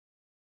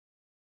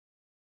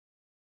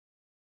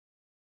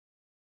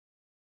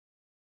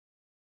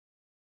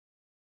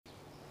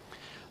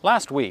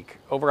Last week,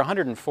 over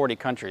 140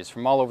 countries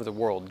from all over the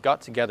world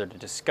got together to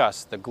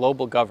discuss the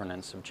global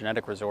governance of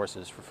genetic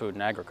resources for food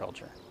and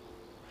agriculture.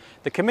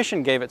 The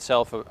Commission gave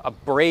itself a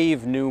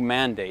brave new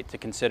mandate to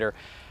consider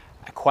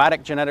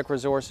aquatic genetic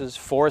resources,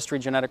 forestry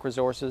genetic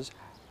resources,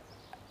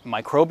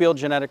 microbial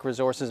genetic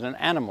resources, and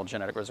animal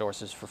genetic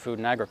resources for food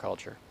and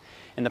agriculture.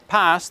 In the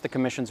past, the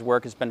Commission's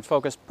work has been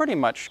focused pretty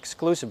much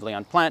exclusively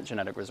on plant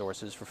genetic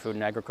resources for food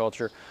and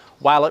agriculture,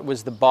 while it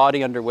was the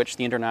body under which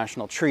the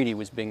international treaty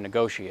was being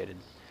negotiated.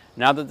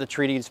 Now that the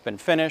treaty has been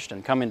finished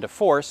and come into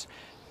force,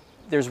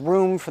 there's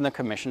room for the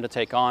Commission to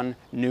take on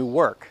new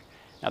work.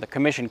 Now, the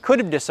Commission could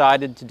have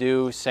decided to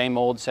do same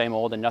old,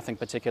 and nothing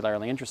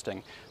particularly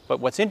interesting.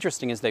 But what's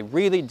interesting is they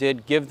really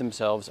did give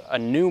themselves a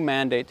new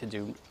mandate to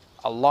do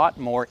a lot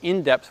more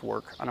in-depth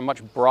work on a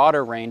much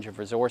broader range of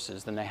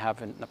resources than they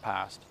have in the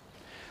past.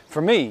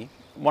 For me,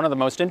 one of the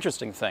most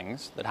interesting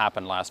things that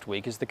happened last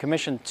week is the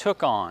Commission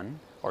took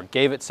on, or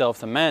gave itself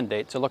the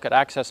mandate to look at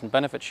access and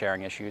benefit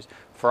sharing issues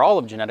for all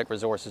of genetic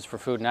resources for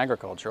food and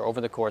agriculture over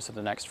the course of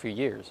the next few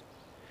years.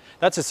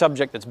 That's a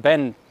subject that's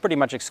been pretty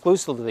much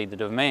exclusively the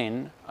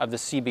domain of the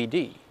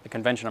CBD, the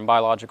Convention on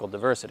Biological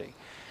Diversity.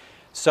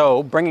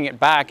 So bringing it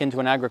back into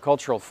an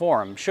agricultural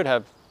forum should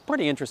have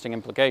pretty interesting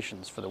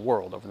implications for the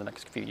world over the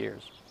next few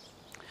years.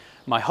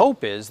 My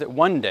hope is that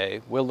one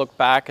day we'll look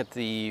back at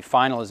the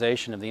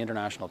finalization of the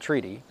international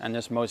treaty and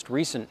this most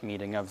recent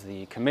meeting of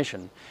the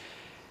Commission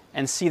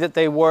and see that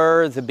they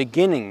were the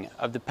beginning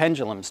of the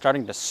pendulum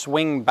starting to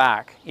swing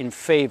back in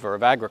favor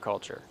of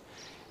agriculture.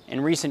 In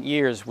recent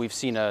years, we've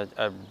seen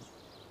a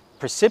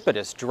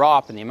precipitous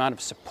drop in the amount of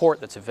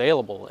support that's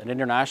available at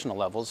international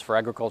levels for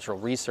agricultural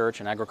research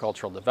and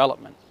agricultural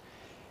development.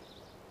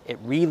 It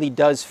really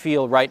does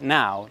feel right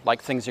now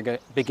like things are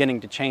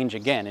beginning to change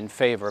again in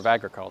favor of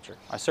agriculture.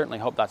 I certainly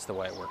hope that's the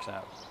way it works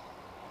out.